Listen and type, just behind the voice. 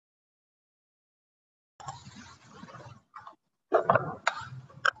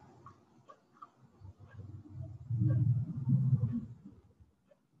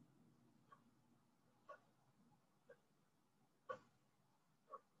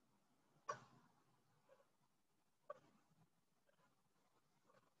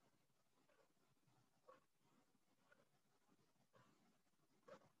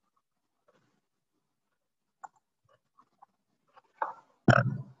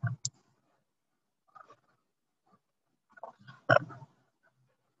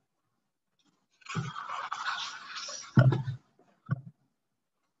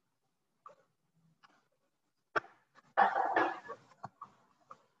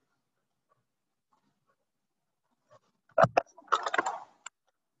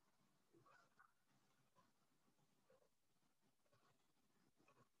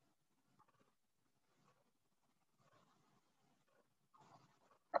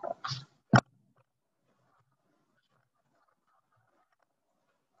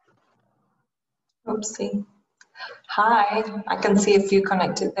Oopsie. Hi, I can see a few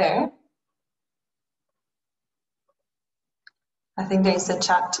connected there. I think there's a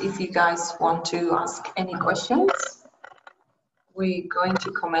chat if you guys want to ask any questions. We're going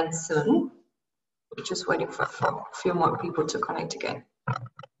to commence soon. We're just waiting for a few more people to connect again.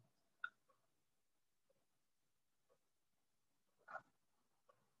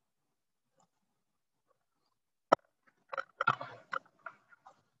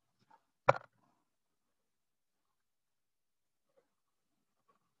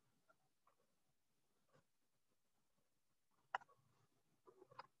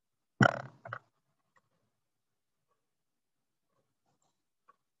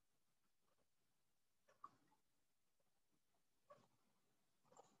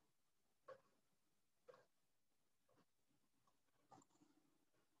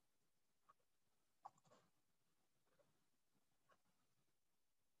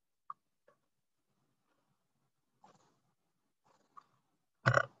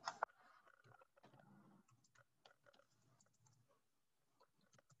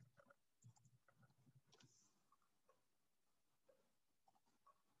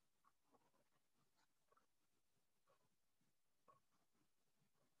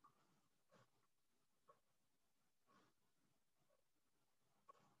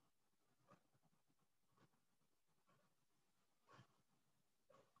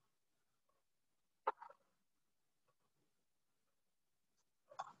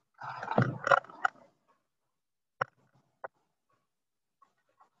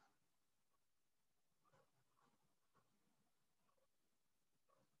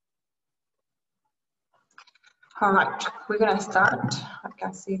 All right, we're gonna start. I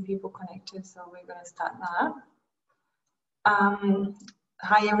can see people connected, so we're gonna start now.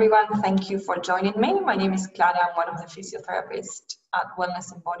 Hi everyone, thank you for joining me. My name is Clara, I'm one of the physiotherapists at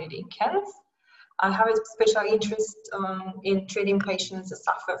Wellness Embodied in Cairns. I have a special interest in treating patients that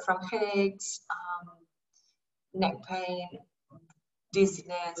suffer from headaches, neck pain,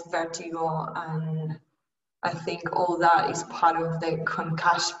 dizziness, vertigo, and I think all that is part of the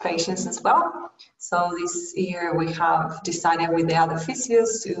concussion patients as well. So this year we have decided with the other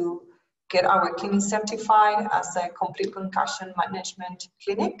physios to get our clinic certified as a complete concussion management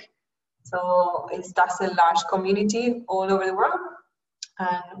clinic. So that's a large community all over the world.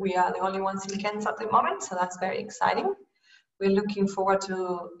 And we are the only ones in Cairns at the moment, so that's very exciting. We're looking forward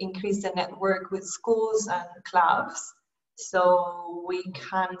to increase the network with schools and clubs so we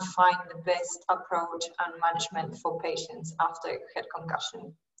can find the best approach and management for patients after head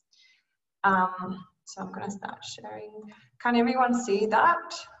concussion. So I'm going to start sharing. Can everyone see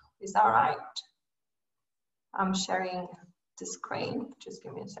that? Is that right? I'm sharing the screen. Just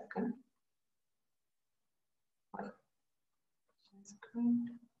give me a second. Wait. Screen.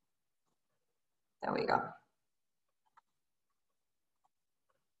 There we go.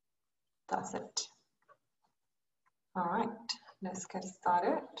 That's it. All right, let's get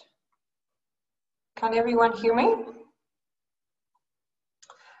started. Can everyone hear me?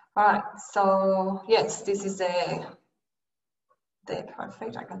 All right, so yes, this is the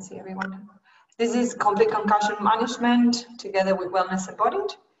perfect, I can see everyone. This is complete concussion management together with Wellness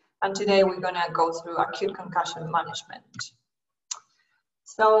Embodied. And today we're gonna go through acute concussion management.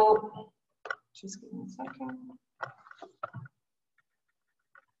 So, just give me a second.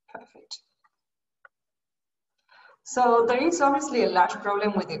 Perfect. So there is obviously a large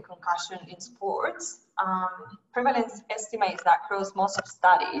problem with the concussion in sports. Prevalence estimates that across most of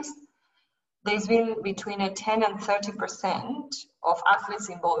studies, there's been between a 10 and 30% of athletes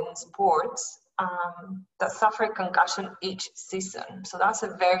involved in sports that suffer concussion each season. So that's a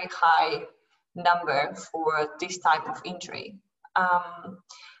very high number for this type of injury.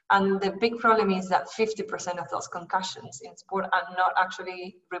 And the big problem is that 50% of those concussions in sport are not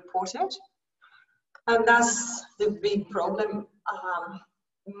actually reported. And that's the big problem.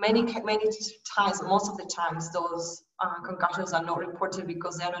 Many times, most of the times, those concussions are not reported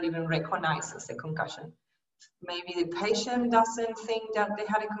because they're not even recognized as a concussion. Maybe the patient doesn't think that they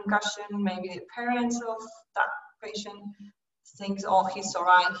had a concussion. Maybe the parents of that patient thinks, oh, he's all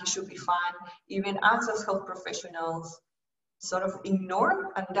right, he should be fine. Even us as health professionals sort of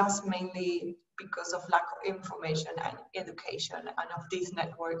ignore, and that's mainly because of lack of information and education and of this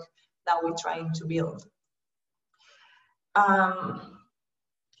network that we're trying to build.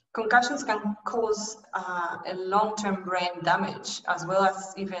 Concussions can cause a long-term brain damage, as well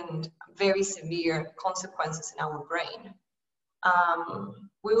as even very severe consequences in our brain.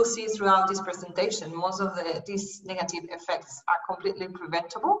 We will see throughout this presentation, most of these negative effects are completely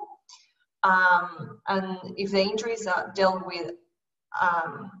preventable. And if the injuries are dealt with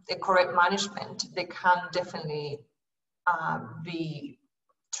the correct management, they can definitely be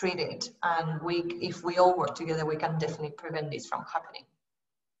treated. And if we all work together, we can definitely prevent this from happening.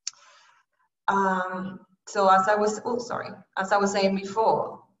 So as I was saying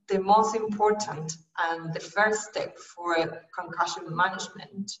before, the most important and the first step for concussion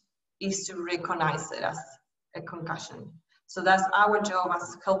management is to recognize it as a concussion. So that's our job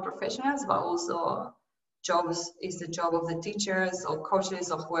as health professionals, but also is the job of the teachers or coaches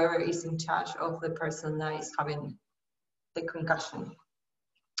or whoever is in charge of the person that is having the concussion.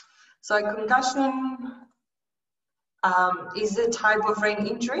 So a concussion is a type of brain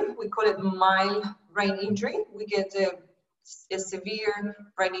injury. We call it mild brain injury. We get a severe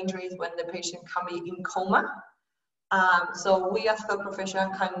brain injuries when the patient can be in coma. So we as health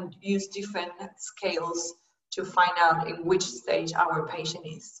professionals can use different scales to find out in which stage our patient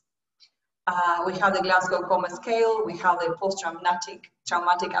is. We have the Glasgow Coma Scale, we have the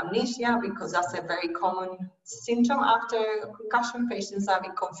post-traumatic amnesia, because that's a very common symptom after concussion. Patients are a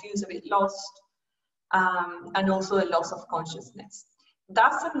bit confused, a bit lost, and also a loss of consciousness.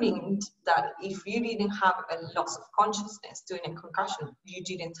 Doesn't mean that if you didn't have a loss of consciousness during a concussion, you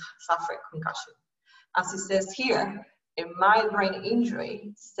didn't suffer a concussion. As it says here, a mild brain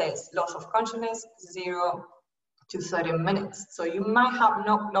injury says loss of consciousness 0 to 30 minutes. So you might have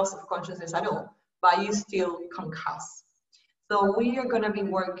no loss of consciousness at all, but you still concuss. So we are going to be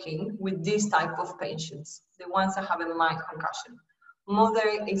working with this type of patients, the ones that have a mild concussion.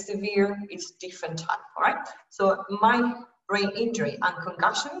 Moderate and severe is different type, all right? So mild brain injury and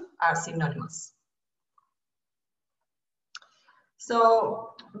concussion are synonymous.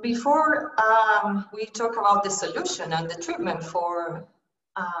 So before we talk about the solution and the treatment for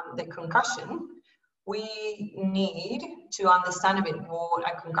the concussion, we need to understand a bit more what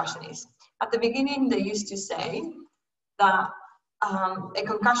a concussion is. At the beginning, they used to say that a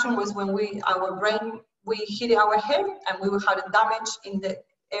concussion was when we hit our head and we will have a damage in the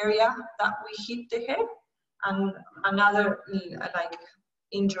area that we hit the head, and another like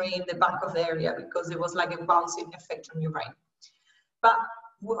injury in the back of the area because it was like a bouncing effect on your brain. But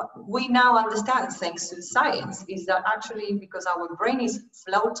what we now understand, thanks to science, is that actually because our brain is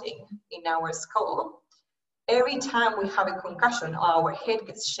floating in our skull, every time we have a concussion, our head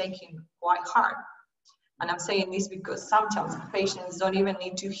gets shaking quite hard. And I'm saying this because sometimes patients don't even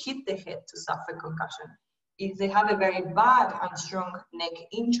need to hit the head to suffer concussion. If they have a very bad and strong neck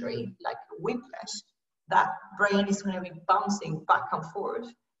injury, like a whiplash, that brain is going to be bouncing back and forth,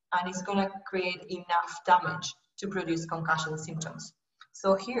 and it's going to create enough damage to produce concussion symptoms.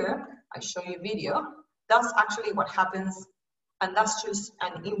 So here, I show you a video. That's actually what happens, and that's just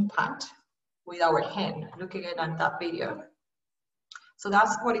an impact with our hand, looking at that video. So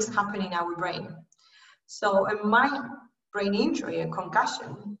that's what is happening in our brain. So a mild brain injury, a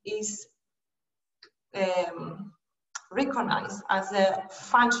concussion, is recognized as a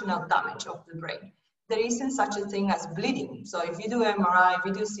functional damage of the brain. There isn't such a thing as bleeding. So if you do MRI, if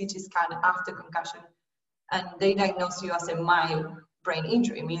you do CT scan after concussion, and they diagnose you as a mild brain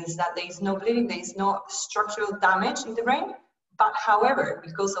injury, it means that there is no bleeding, there is no structural damage in the brain. But however,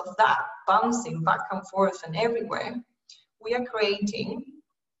 because of that bouncing back and forth and everywhere, we are creating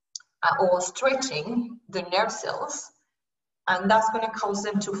or stretching the nerve cells, and that's going to cause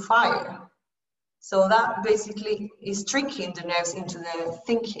them to fire. So that basically is tricking the nerves into the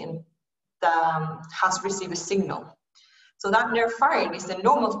thinking that has received a signal. So that nerve firing is the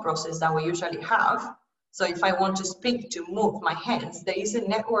normal process that we usually have. So if I want to speak, to move my hands, there is a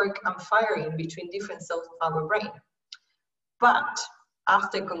network and firing between different cells of our brain. But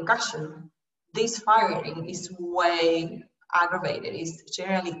after concussion, this firing is way aggravated. It's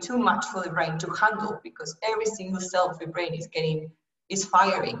generally too much for the brain to handle, because every single cell of the brain is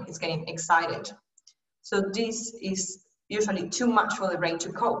firing, is getting excited. So this is usually too much for the brain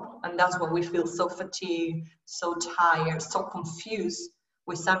to cope, and that's why we feel so fatigued, so tired, so confused.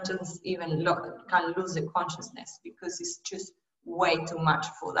 We sometimes even can lose the consciousness, because it's just way too much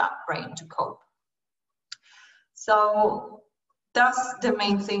for that brain to cope. So that's the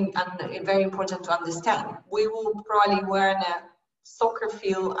main thing, and very important to understand. We will probably wear in a soccer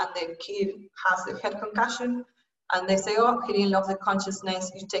field and the kid has a head concussion, and they say, oh, he didn't lose the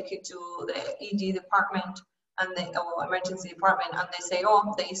consciousness. You take it to the ED department or emergency department, and they say,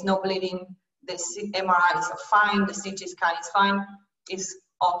 oh, there is no bleeding, the MRIs are fine, the CT scan is fine,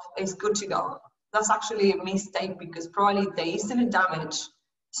 it's good to go. That's actually a mistake, because probably there isn't a damage,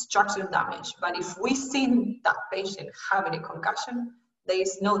 structural damage. But if we see that patient having a concussion, there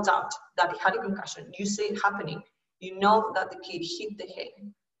is no doubt that he had a concussion. You see it happening. You know that the kid hit the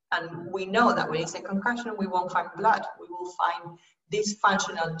head. And we know that when it's a concussion, we won't find blood. We will find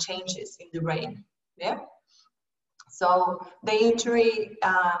dysfunctional changes in the brain. Yeah. So the injury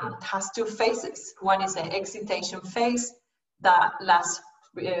has two phases. One is the excitation phase that lasts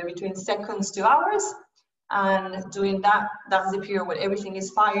between seconds to hours. And during that, that's the period where everything is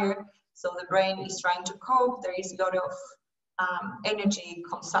fired. So the brain is trying to cope. There is a lot of energy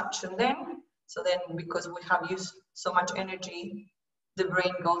consumption then. So then, because we have used so much energy, the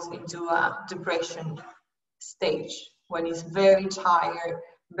brain goes into a depression stage when it's very tired,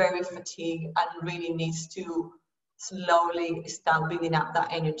 very fatigued, and really needs to slowly start building up that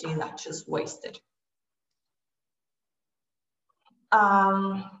energy that's just wasted.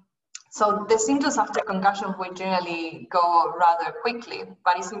 So the symptoms after concussion will generally go rather quickly,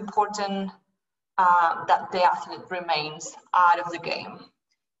 but it's important that the athlete remains out of the game,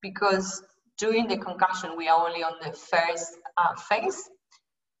 because during the concussion, we are only on the first phase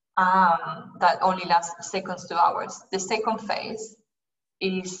that only lasts seconds to hours. The second phase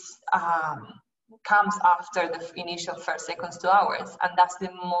is comes after the initial first seconds to hours, and that's the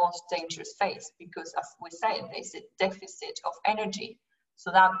most dangerous phase, because as we said, there's a deficit of energy.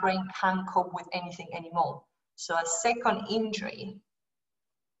 So that brain can't cope with anything anymore. So a second injury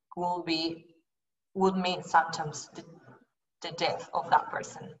would mean sometimes the death of that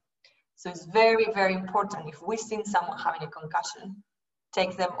person. So it's very, very important, if we see someone having a concussion,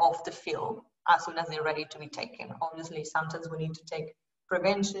 take them off the field as soon as they're ready to be taken. Obviously, sometimes we need to take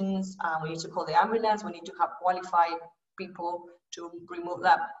preventions, we need to call the ambulance, we need to have qualified people to remove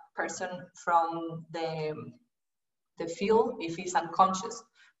that person from the field if he's unconscious.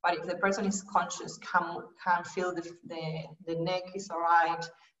 But if the person is conscious, can feel the neck is all right,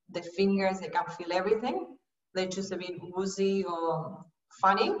 the fingers, they can feel everything, they're just a bit woozy or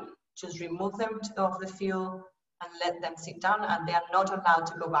funny, just remove them off the field and let them sit down, and they are not allowed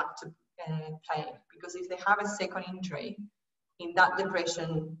to go back to playing, because if they have a second injury in that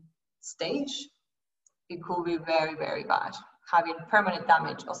depression stage, it could be very, very bad, having permanent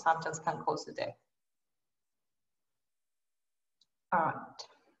damage, or sometimes can cause the death. All right.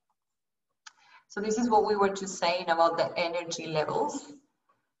 So this is what we were just saying about the energy levels.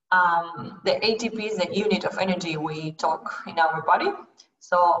 The ATP is the unit of energy we talk in our body.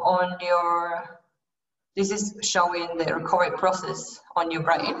 So on this is showing the recovery process on your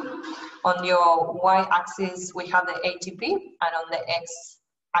brain. On your y-axis, we have the ATP, and on the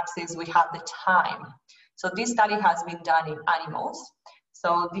x-axis, we have the time. So this study has been done in animals.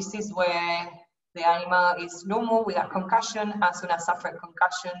 So this is where the animal is normal with a concussion. As soon as suffer a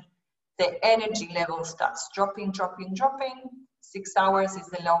concussion, the energy level starts dropping. 6 hours is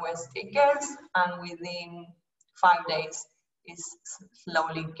the lowest it gets, and within 5 days, it's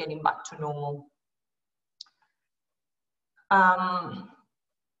slowly getting back to normal.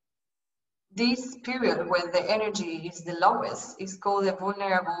 This period where the energy is the lowest is called the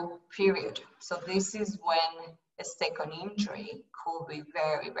vulnerable period. So this is when a second injury could be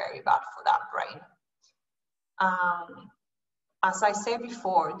very, very bad for that brain. As I said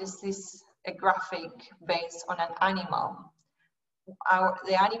before, this is a graphic based on an animal.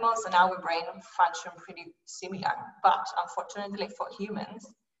 The animals and our brain function pretty similar, but unfortunately for humans,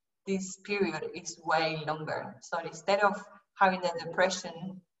 this period is way longer. So instead of having the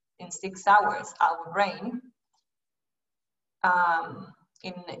depression in 6 hours, our brain,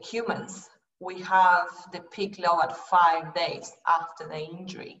 in humans, we have the peak low at 5 days after the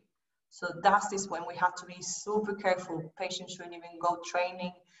injury. So that is when we have to be super careful. Patients shouldn't even go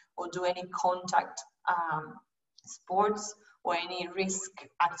training or do any contact sports or any risk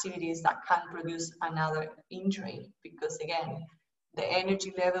activities that can produce another injury, because again, the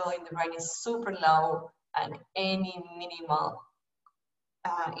energy level in the brain is super low. and any minimal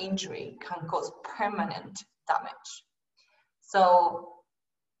injury can cause permanent damage. So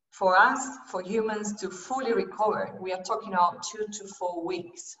for us, for humans to fully recover, we are talking about 2 to 4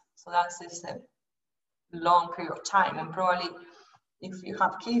 weeks. So that's just a long period of time. And probably if you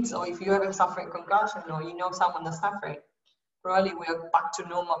have kids, or if you ever suffer a concussion, or you know someone that's suffering, probably we are back to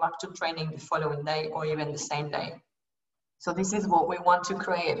normal, back to training the following day or even the same day. So this is what we want to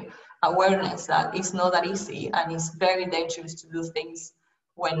create, awareness that it's not that easy and it's very dangerous to do things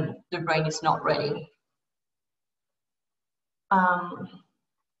when the brain is not ready. All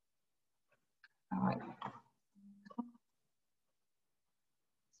right.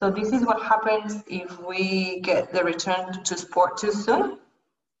 So this is what happens if we get the return to sport too soon.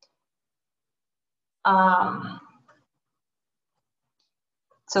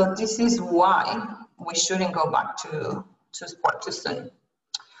 So this is why we shouldn't go back to sport too soon.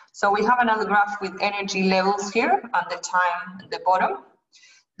 So we have another graph with energy levels here and the time at the bottom.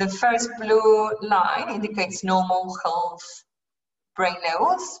 The first blue line indicates normal health brain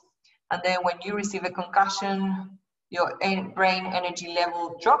levels. And then when you receive a concussion, your brain energy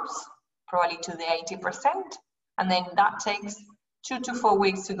level drops probably to the 80%. And then that takes 2 to 4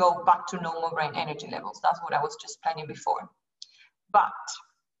 weeks to go back to normal brain energy levels. That's what I was just explaining before. But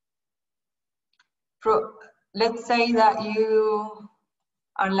let's say that you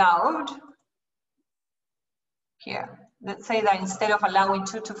are allowed here. Let's say that instead of allowing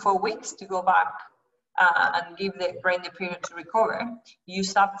 2 to 4 weeks to go back and give the brain the period to recover, you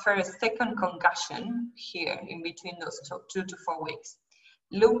suffer a second concussion here in between those 2 to 4 weeks.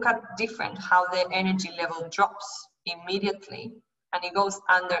 Look at different how the energy level drops immediately, and it goes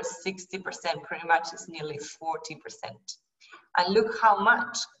under 60%, pretty much it's nearly 40%. And look how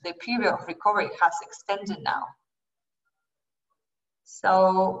much the period of recovery has extended now.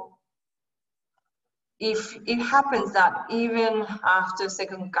 So if it happens that even after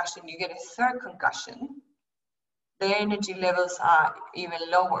second concussion, you get a third concussion, the energy levels are even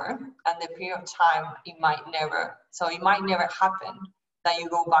lower, and the period of time, it might never happen that you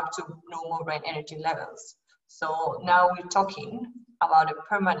go back to normal brain energy levels. So now we're talking about a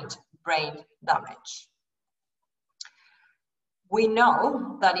permanent brain damage. We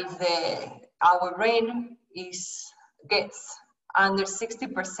know that if our brain gets under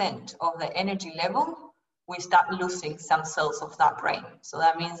 60% of the energy level, we start losing some cells of that brain. So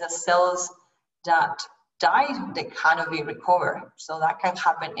that means the cells that died, they cannot be recovered. So that can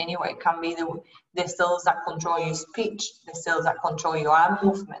happen anyway. It can be the cells that control your speech, the cells that control your arm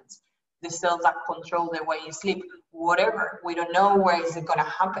movements, the cells that control the way you sleep, whatever. We don't know where is it going to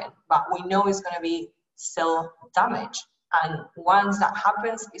happen, but we know it's going to be cell damage. And once that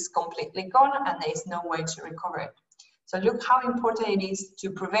happens, it's completely gone and there is no way to recover it. So look how important it is to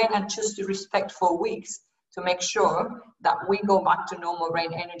prevent and choose to respect for weeks to make sure that we go back to normal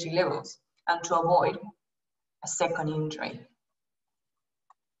brain energy levels and to avoid a second injury.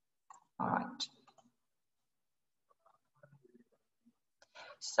 All right.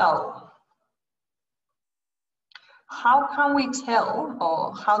 So how can we tell,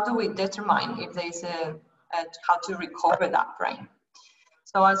 or how do we determine if there's how to recover that brain?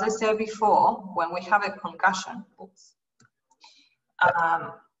 So as I said before, when we have a concussion,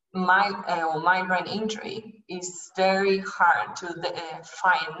 mild brain injury, is very hard to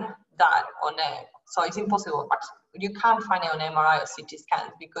find that so it's impossible, but you can't find it on MRI or CT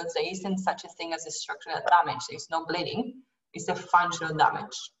scans because there isn't such a thing as a structural damage. There's no bleeding, it's a functional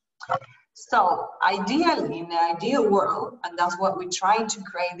damage. So ideally, in the ideal world, and that's what we're trying to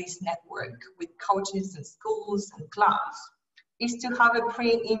create this network with coaches and schools and clubs, is to have a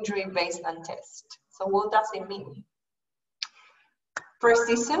pre-injury baseline test. So what does it mean?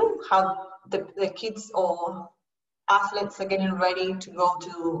 Pre-season, how the kids or athletes are getting ready to go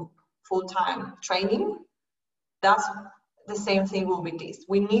to full-time training, that's the same thing will be this.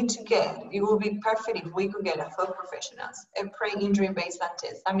 We need to get, it will be perfect if we could get a health professionals, a pre-injury baseline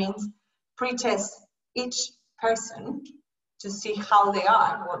test. That means pre-test each person to see how they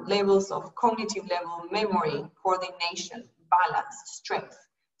are, what levels of cognitive level, memory, coordination, balance, strength.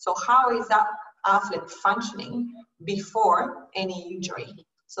 So how is that athlete functioning before any injury?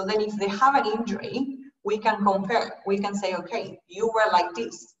 So then if they have an injury, we can compare. We can say, okay, you were like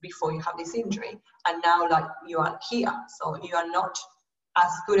this before you have this injury, and now like you are here. So you are not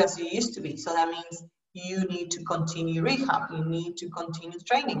as good as you used to be. So that means you need to continue rehab. You need to continue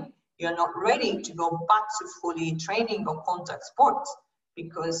training. You're not ready to go back to fully training or contact sports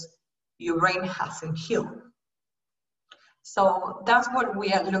because your brain hasn't healed. So that's what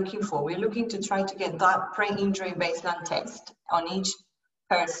we are looking for. We're looking to try to get that pre-injury baseline test on each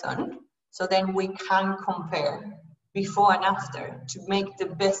person So then we can compare before and after to make the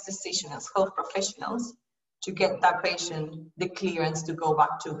best decision as health professionals to get that patient the clearance to go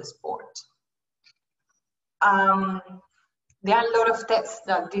back to the sport. There are a lot of tests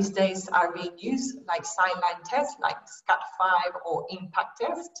that these days are being used, like sideline tests, like SCAT5 or impact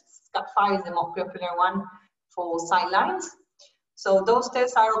test. SCAT5 is the more popular one for sidelines. So those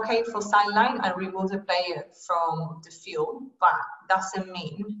tests are okay for sideline and remove the player from the field, but doesn't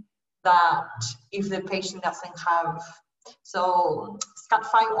mean that if the patient doesn't have, so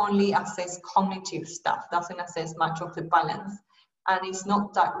SCAT5 only assess cognitive stuff, doesn't assess much of the balance, and it's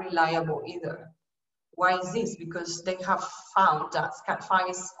not that reliable either. Why is this? Because they have found that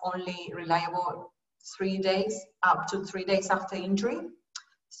SCAT5 is only reliable 3 days, up to 3 days after injury.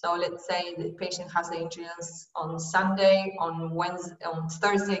 So let's say the patient has the injury on Sunday, on Wednesday, on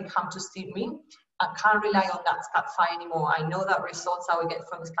Thursday, come to see me. I can't rely on that SCAT5 anymore. I know that results I will get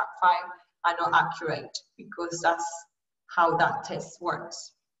from SCAT5 are not accurate because that's how that test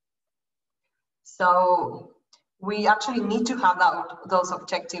works. So we actually need to have those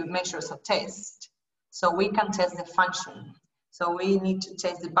objective measures of test so we can test the function. So we need to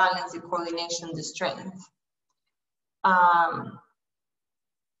test the balance, the coordination, the strength.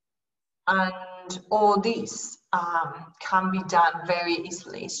 And all these can be done very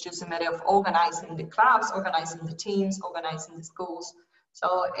easily. It's just a matter of organizing the clubs, organizing the teams, organizing the schools.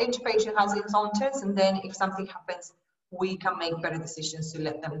 So each patient has its own test, and then if something happens, we can make better decisions to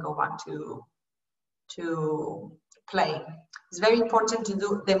let them go back to play. It's very important to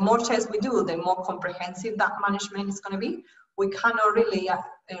do, the more tests we do, the more comprehensive that management is going to be. We cannot really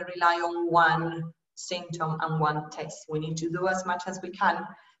rely on one symptom and one test. We need to do as much as we can,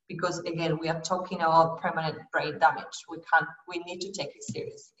 because again, we are talking about permanent brain damage. We need to take it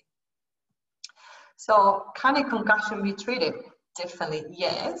seriously. So can a concussion be treated? Definitely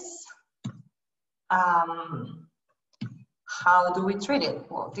yes. How do we treat it?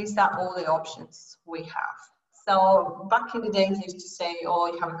 Well, these are all the options we have. So back in the days, they used to say, oh,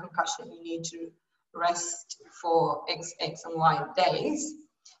 you have a concussion, you need to rest for X and Y days.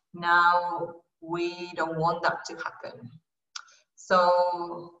 Now we don't want that to happen.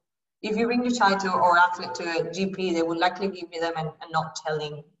 So if you bring your child or athlete to a GP, they will likely give you them and not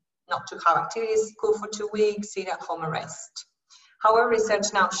to have activities, school for 2 weeks, sit at home and rest. However,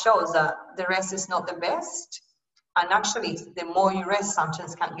 research now shows that the rest is not the best. And actually, the more you rest,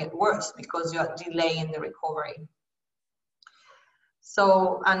 sometimes can get worse because you're delaying the recovery.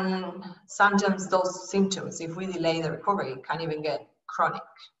 So, and sometimes those symptoms, if we delay the recovery, can even get chronic.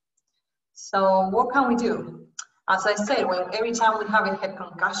 So what can we do? As I said, every time we have a head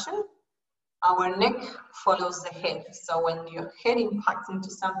concussion, our neck follows the head. So when your head impacts into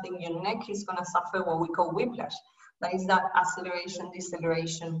something, your neck is going to suffer what we call whiplash. That is that acceleration,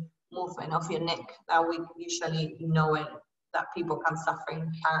 deceleration movement of your neck that we usually know that people can suffer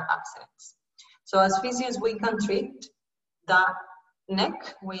in car accidents. So as physios, we can treat that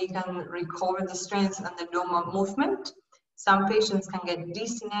neck, we can recover the strength and the normal movement. Some patients can get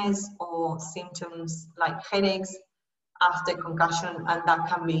dizziness or symptoms like headaches after concussion, and that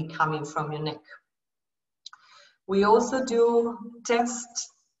can be coming from your neck. We also do test,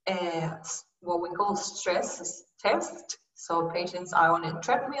 what we call stress test. So patients are on a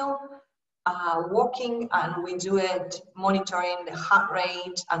treadmill, walking, and we do it monitoring the heart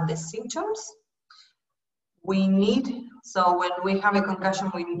rate and the symptoms. So when we have a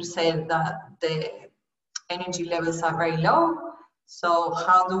concussion, we need to say that the energy levels are very low. So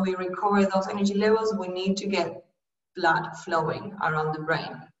how do we recover those energy levels? We need to get blood flowing around the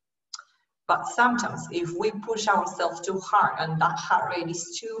brain. But sometimes if we push ourselves too hard and that heart rate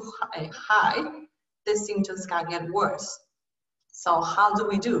is too high, the symptoms can get worse. So how do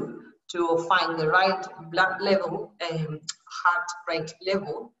we do to find the right blood level, heart rate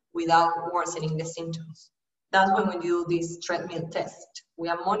level, without worsening the symptoms? That's when we do this treadmill test. We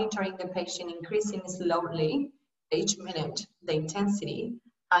are monitoring the patient, increasing slowly each minute the intensity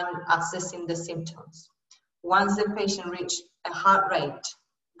and assessing the symptoms. Once the patient reaches a heart rate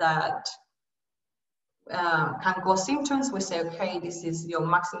that can cause symptoms, we say, okay, this is your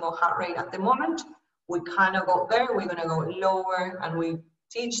maximal heart rate at the moment. We cannot go there, we're going to go lower, and we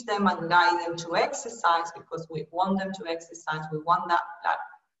teach them and guide them to exercise because we want them to exercise. We want that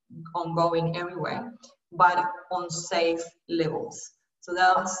ongoing everywhere, but on safe levels. So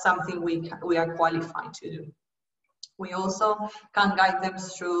that's something we are qualified to do. We also can guide them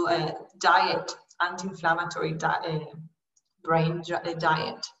through a diet, anti-inflammatory brain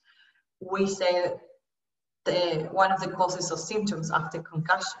diet. We say one of the causes of symptoms after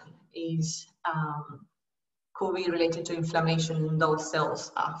concussion is could be related to inflammation in those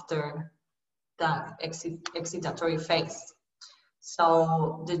cells after that excitatory phase.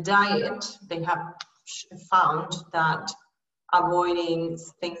 So the diet, they have found that avoiding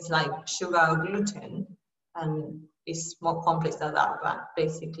things like sugar or gluten, and it's more complex than that, but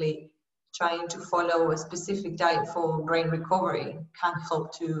basically trying to follow a specific diet for brain recovery can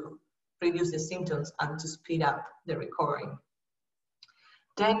help to reduce the symptoms and to speed up the recovery.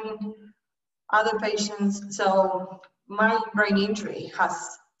 Then other patients, so my brain injury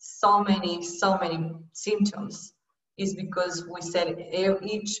has so many symptoms, is because we said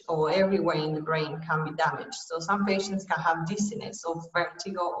each or everywhere in the brain can be damaged. So some patients can have dizziness or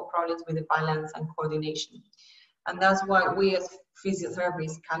vertigo or problems with the balance and coordination. And that's why we as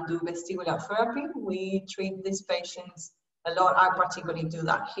physiotherapists can do vestibular therapy. We treat these patients a lot. I particularly do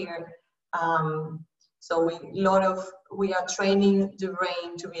that here. So we are training the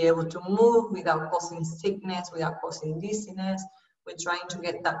brain to be able to move without causing sickness, without causing dizziness. We're trying to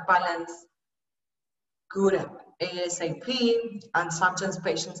get that balance good ASAP, and sometimes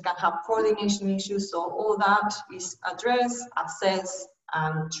patients can have coordination issues. So all that is addressed, assessed,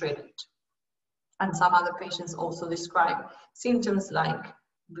 and treated. And some other patients also describe symptoms like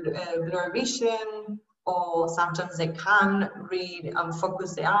blurred vision, or sometimes they can't read and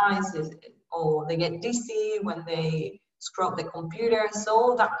focus their eyes, or they get dizzy when they scrub the computer. So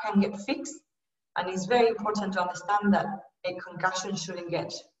all that can get fixed. And it's very important to understand that a concussion shouldn't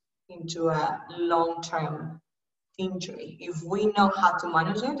get into a long-term injury. If we know how to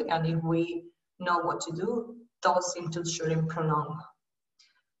manage it, and if we know what to do, those symptoms shouldn't prolong.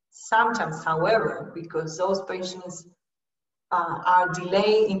 Sometimes, however, because those patients are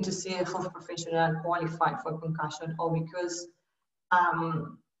delayed into see a health professional qualified for concussion, or because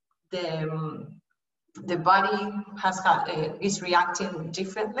the body is reacting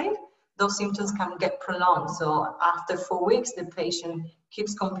differently, those symptoms can get prolonged. So after 4 weeks, the patient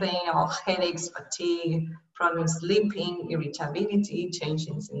keeps complaining about headaches, fatigue, problems sleeping, irritability,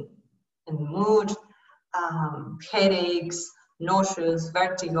 changes in mood, headaches, nauseous,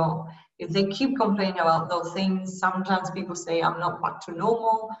 vertigo. If they keep complaining about those things, sometimes people say, I'm not back to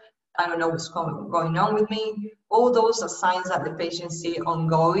normal, I don't know what's going on with me. All those are signs that the patient see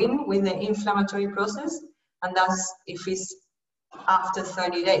ongoing with the inflammatory process, and that's if it's after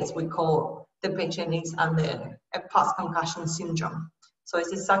 30 days, we call the patient is under a post-concussion syndrome. So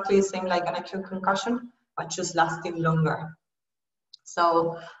it's exactly the same like an acute concussion, but just lasting longer.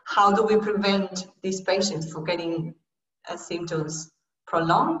 So how do we prevent these patients from getting symptoms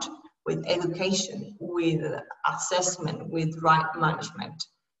prolonged? With education, with assessment, with right management.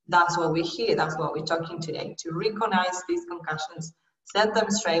 That's what we're here, that's what we're talking today, to recognize these concussions, send them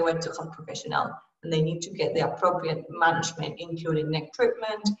straight away to a health professional, and they need to get the appropriate management, including neck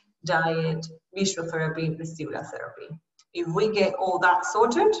treatment, diet, visual therapy, vestibular therapy. If we get all that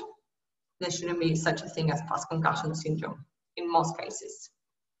sorted, there shouldn't be such a thing as post-concussion syndrome in most cases.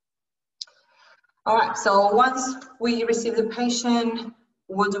 All right, so once we receive the patient,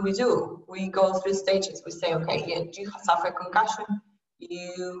 what do? We go through stages. We say, okay, yeah, you suffer concussion,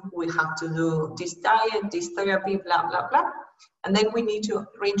 we have to do this diet, this therapy, blah, blah, blah. And then we need to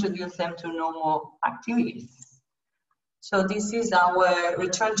reintroduce them to normal activities. So this is our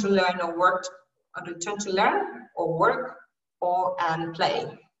return to learn or work, and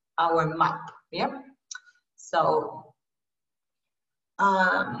play, our map, yeah? So,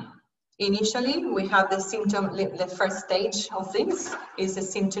 initially, we have the first stage of this is the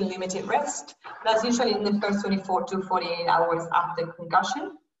symptom limited rest. That's usually in the first 24 to 48 hours after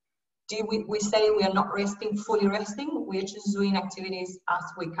concussion. We say we are not fully resting, we're just doing activities as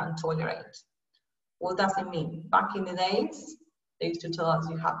we can tolerate. What does it mean? Back in the days, they used to tell us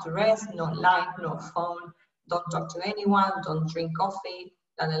you have to rest, no light, no phone, don't talk to anyone, don't drink coffee,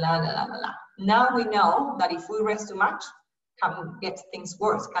 la la la la la la. Now we know that if we rest too much, can get things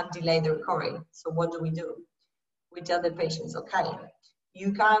worse, can delay the recovery. So what do? We tell the patients, okay,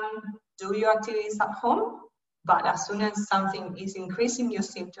 you can do your activities at home, but as soon as something is increasing your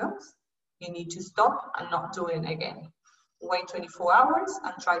symptoms, you need to stop and not do it again. Wait 24 hours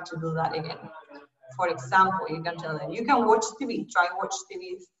and try to do that again. For example, you can tell them, you can watch TV, try watch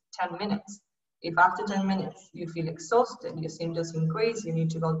TV 10 minutes. If after 10 minutes you feel exhausted, your symptoms increase, you need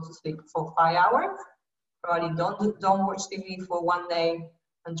to go to sleep for 5 hours, probably don't watch TV for 1 day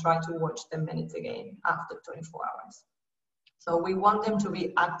and try to watch 10 minutes again after 24 hours. So we want them to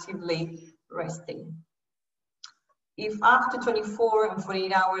be actively resting. If after 24 and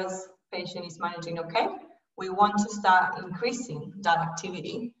 48 hours, patient is managing okay, we want to start increasing that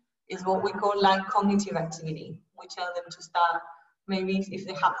activity. Is what we call light cognitive activity. We tell them to start, maybe if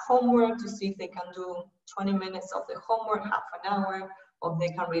they have homework, to see if they can do 20 minutes of the homework, half an hour, or they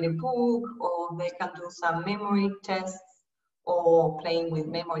can read a book, or they can do some memory tests, or playing with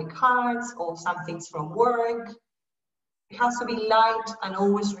memory cards, or some things from work. It has to be light and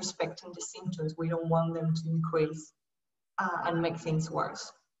always respecting the symptoms. We don't want them to increase and make things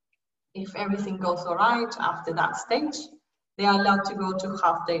worse. If everything goes all right after that stage, they are allowed to go to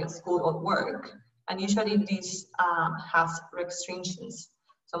half day of school or work. And usually this has restrictions.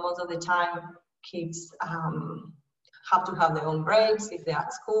 So most of the time, kids have to have their own breaks. If they're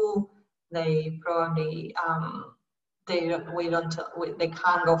at school, they probably they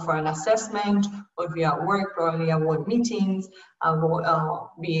can't go for an assessment, or if you're at work, probably avoid meetings,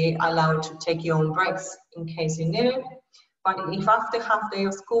 be allowed to take your own breaks in case you need it. But if after half day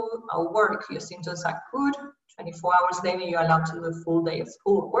of school or work, your symptoms are good, 24 hours later, you're allowed to do a full day of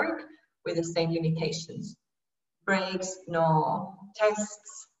school or work with the same limitations. Breaks, no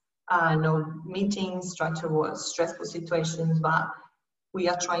tests, no meetings, try to avoid stressful situations, but we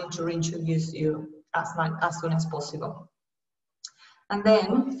are trying to reintroduce you as soon as possible. And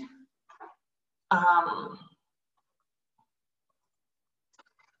then,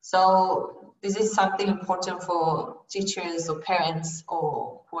 so this is something important for teachers or parents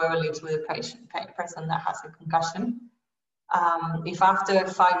or whoever lives with a person that has a concussion. If after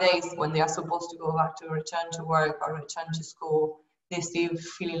 5 days, when they are supposed to go back to return to work or return to school, they still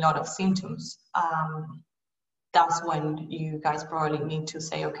feel a lot of symptoms, that's when you guys probably need to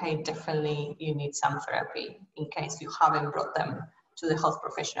say, okay, definitely you need some therapy in case you haven't brought them to the health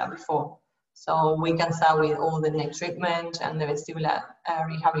professional before. So we can start with all the neck treatment and the vestibular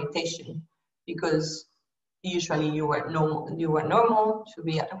rehabilitation, because usually you were normal to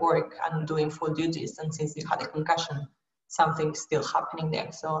be at work and doing full duties, and since you had a concussion, something's still happening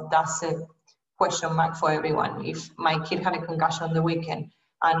there. So that's a question mark for everyone. If my kid had a concussion on the weekend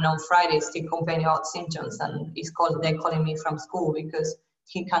and on Friday still complaining about symptoms, and they're calling me from school because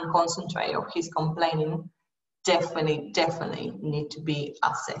he can't concentrate or he's complaining, definitely need to be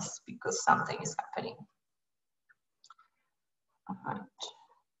assessed because something is happening. All right.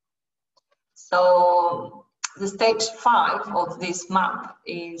 So the stage 5 of this map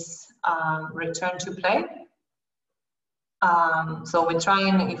is return to play. So we're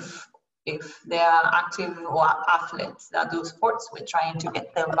trying, if they are active or athletes that do sports, we're trying to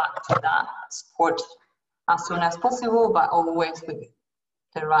get them back to that sport as soon as possible, but always with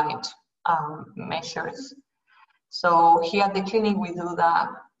the right measures. So here at the clinic, we do the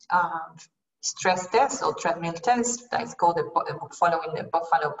stress test or treadmill test that is called following the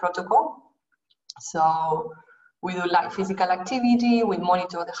Buffalo protocol. So we do light physical activity, we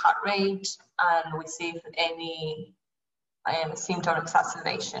monitor the heart rate, and we see if any symptom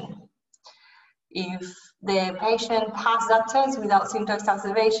exacerbation. If the patient passes that test without symptom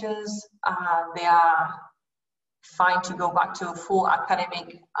exacerbations, they are fine to go back to full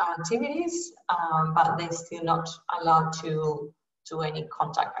academic activities, but they're still not allowed to do any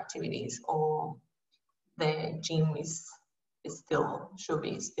contact activities, or the gym should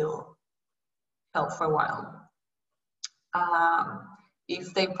be still held for a while.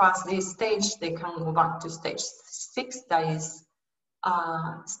 If they pass this stage, they can go back to stage 6, that is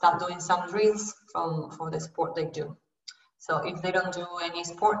start doing some drills for the sport they do. So if they don't do any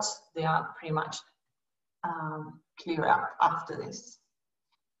sports, they are pretty much clear up after this.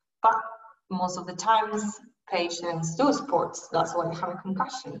 But most of the times, patients do sports. That's why they have a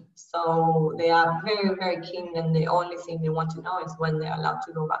concussion. So they are very, very keen, and the only thing they want to know is when they're allowed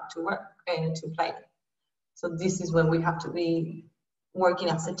to go back to work and to play. So this is when we have to be working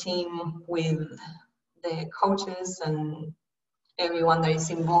as a team with the coaches and everyone that is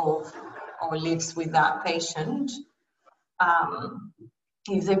involved or lives with that patient.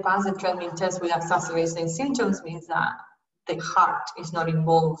 If they pass the treadmill test with exacerbating symptoms, means that the heart is not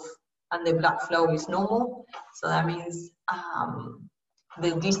involved and the blood flow is normal. So that means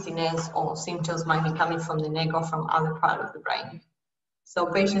the dizziness or symptoms might be coming from the neck or from other part of the brain. So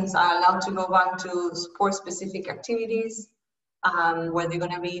patients are allowed to go back to sport-specific activities, where they're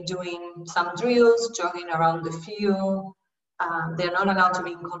going to be doing some drills, jogging around the field. They're not allowed to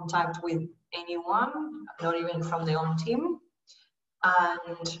be in contact with anyone, not even from their own team.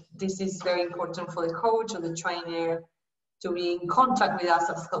 And this is very important for the coach or the trainer to be in contact with us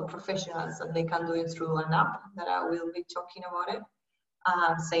as health professionals, and they can do it through an app that I will be talking about it.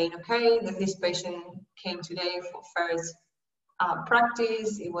 Saying, okay, this patient came today for first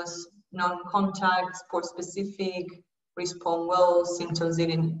practice, it was non-contact, sport-specific, respond well, symptoms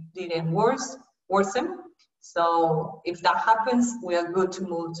didn't worsen. So if that happens, we are good to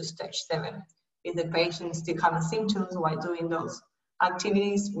move to stage 7. If the patient still having symptoms while doing those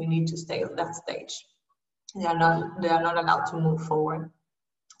activities, we need to stay at that stage. they are not allowed to move forward.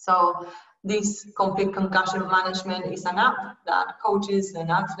 So this complete concussion management is an app that coaches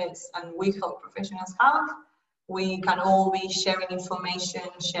and athletes and we health professionals have. We can all be sharing information,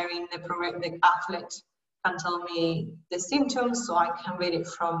 sharing the athlete can tell me the symptoms so I can read it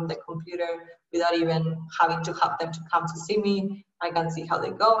from the computer without even having to have them to come to see me. I can see how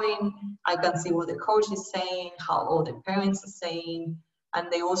they're going. I can see what the coach is saying, how all the parents are saying.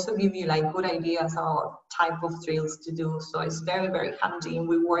 And they also give you like good ideas about type of drills to do. So it's very, very handy and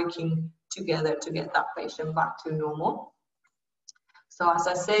we're working together to get that patient back to normal. So as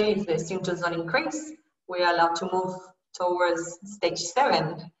I say, if the symptoms don't increase, we are allowed to move towards stage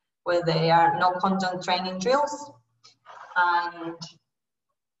 7, where they are no contact training drills, and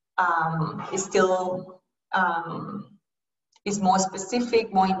it's still is more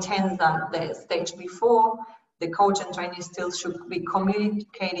specific, more intense than the stage before. The coach and trainer still should be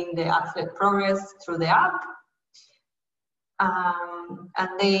communicating the athlete progress through the app.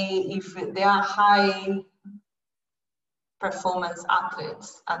 And if they are high performance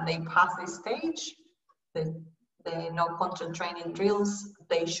athletes and they pass this stage, the no contact training drills,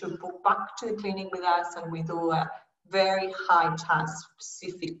 they should go back to the clinic with us and we do a very high task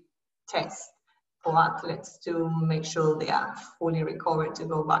specific test for athletes to make sure they are fully recovered to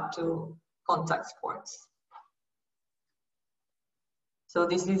go back to contact sports. So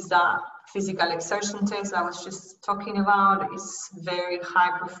this is the physical exertion test I was just talking about. It's very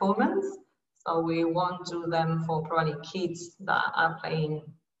high performance. So we won't do them for probably kids that are playing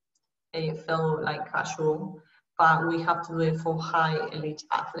AFL like casual, but we have to do it for high elite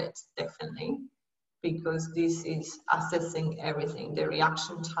athletes, definitely, because this is assessing everything, the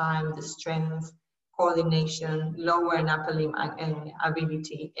reaction time, the strength, coordination, lower and upper limb and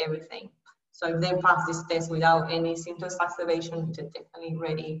ability, everything. So if they pass this test without any symptom exacerbation, they're definitely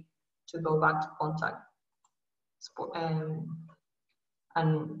ready to go back to contact sport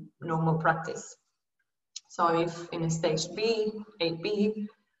and normal practice. So if in stage B, 8B,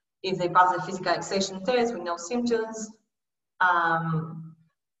 if they pass the physical exertion test with no symptoms,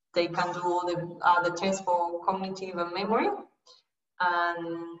 they can do all the tests for cognitive and memory,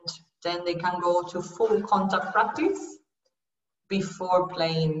 and then they can go to full contact practice before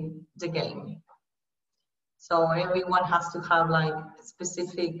playing the game. So everyone has to have like a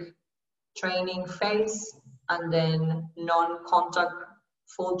specific training phase, and then non-contact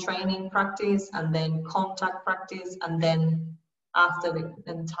full training practice, and then contact practice, and then after the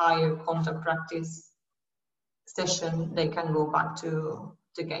entire contact practice session, they can go back to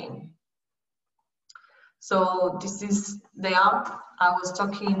the game. So this is the app I was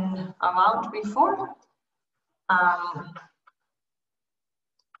talking about before.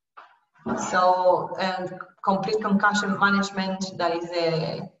 Complete concussion management, that is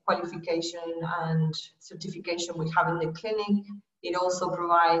a qualification and certification we have in the clinic. It also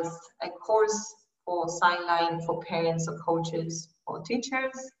provides a course for sideline for parents or coaches or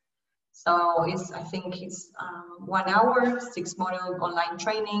teachers. So I think it's 1 hour, 6 module online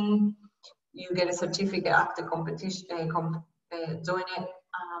training. You get a certificate after competition, doing it.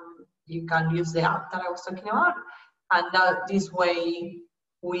 You can use the app that I was talking about, and this way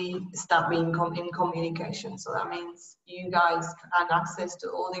we start being in communication. So that means you guys can access to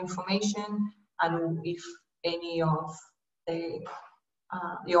all the information, and if any of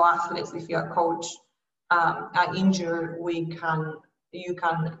your athletes, if you're a coach, are injured, you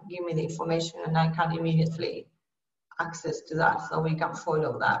can give me the information and I can immediately access to that, so we can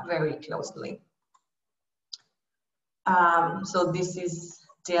follow that very closely. So this is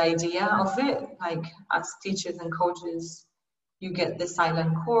the idea of it. Like, as teachers and coaches, you get the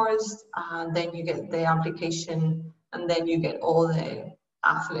silent course, and then you get the application, and then you get all the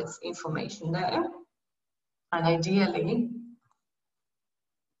athletes' information there. And ideally,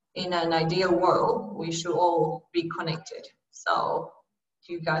 in an ideal world, we should all be connected. So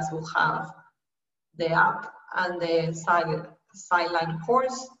you guys will have the app and the sideline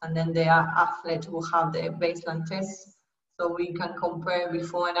course, and then the athlete will have the baseline test, so we can compare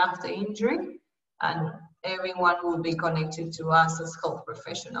before and after injury, and everyone will be connected to us as health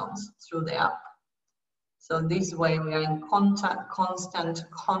professionals through the app. So this way we are in constant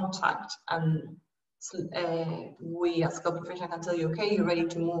contact, and we as health professionals can tell you, okay, you're ready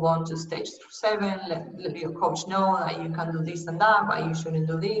to move on to stage 7, let your coach know that you can do this and that, but you shouldn't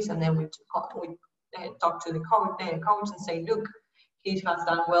do this, and then we talk to the coach and say, look, he has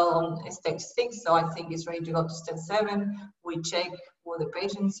done well on stage 6, so I think he's ready to go to stage 7. We check what the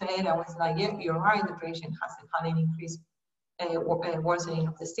patient said, and was like, yeah, you're right, the patient hasn't had any increased worsening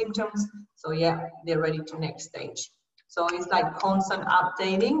of the symptoms, so yeah, they're ready to next stage. So it's like constant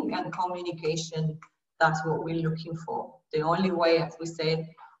updating and communication That's what we're looking for. The only way, as we said,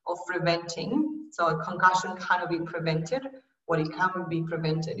 of preventing, so a concussion cannot be prevented. What it can be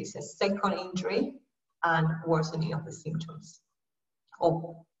prevented is a second injury and worsening of the symptoms,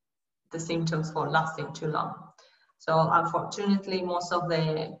 or the symptoms for lasting too long. So unfortunately, most of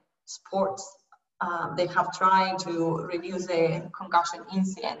the sports, they have tried to reduce the concussion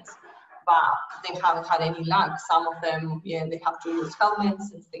incidence, but they haven't had any luck. Some of them, yeah, they have to use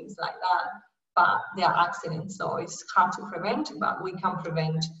helmets and things like that, but they are accidents, so it's hard to prevent, but we can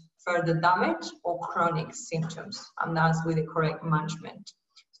prevent further damage or chronic symptoms, and that's with the correct management.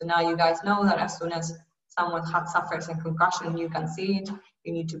 So now you guys know that as soon as someone suffers a concussion, you can see it.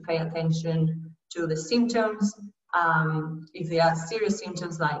 You need to pay attention to the symptoms. If there are serious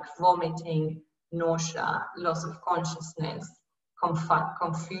symptoms like vomiting, nausea, loss of consciousness,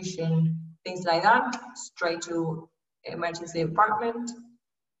 confusion, things like that, straight to emergency department.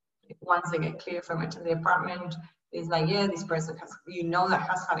 Once they get clear from emergency department, it's like, yeah, this person has, you know, that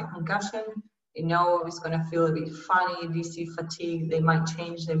has had a concussion. You know, it's going to feel a bit funny, dizzy, fatigue. They might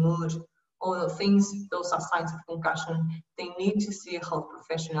change their mood. All the things, those are signs of concussion. They need to see a health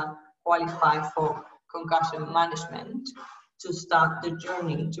professional qualified for concussion management to start the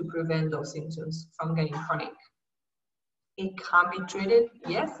journey to prevent those symptoms from getting chronic. It can be treated,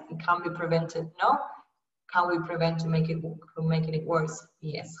 yes. It can be prevented, no. Can we prevent to make making it worse?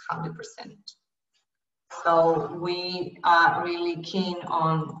 Yes, 100%. So we are really keen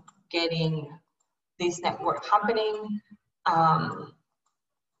on getting this network happening.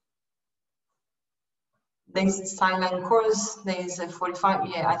 There's a silent course, there's a 45,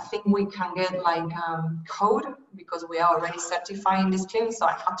 yeah, I think we can get like code, because we are already certifying this clinic, so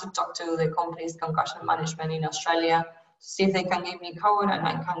I have to talk to the company's concussion management in Australia to see if they can give me code, and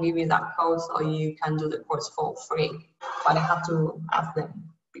I can give you that code so you can do the course for free. But I have to ask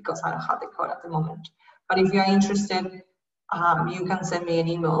them because I don't have the code at the moment. But if you're interested, you can send me an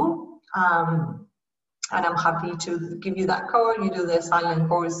email, and I'm happy to give you that code. You do the silent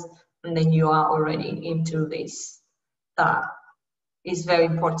course, and then you are already into this. That is very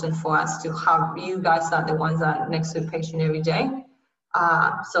important for us to have. You guys are the ones that are next to the patient every day.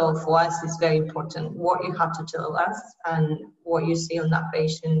 So for us, it's very important what you have to tell us and what you see on that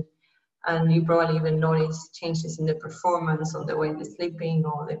patient. And you probably even notice changes in the performance, or the way they're sleeping,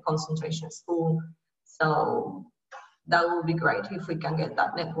 or the concentration at school. So that would be great if we can get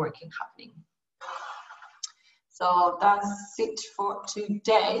that networking happening. So that's it for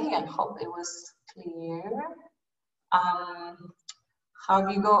today. I hope it was clear.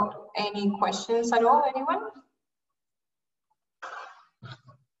 Have you got any questions at all, anyone?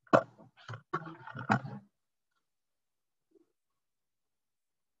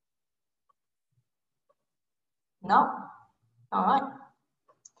 No? All right.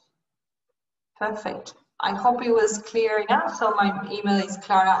 Perfect. I hope it was clear enough. So my email is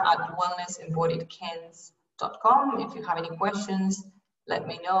clara@wellnessembodiedcairns.com. If you have any questions, let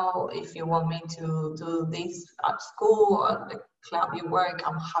me know. If you want me to do this at school or the club you work,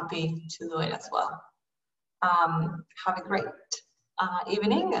 I'm happy to do it as well. Have a great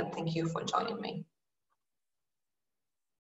evening, and thank you for joining me.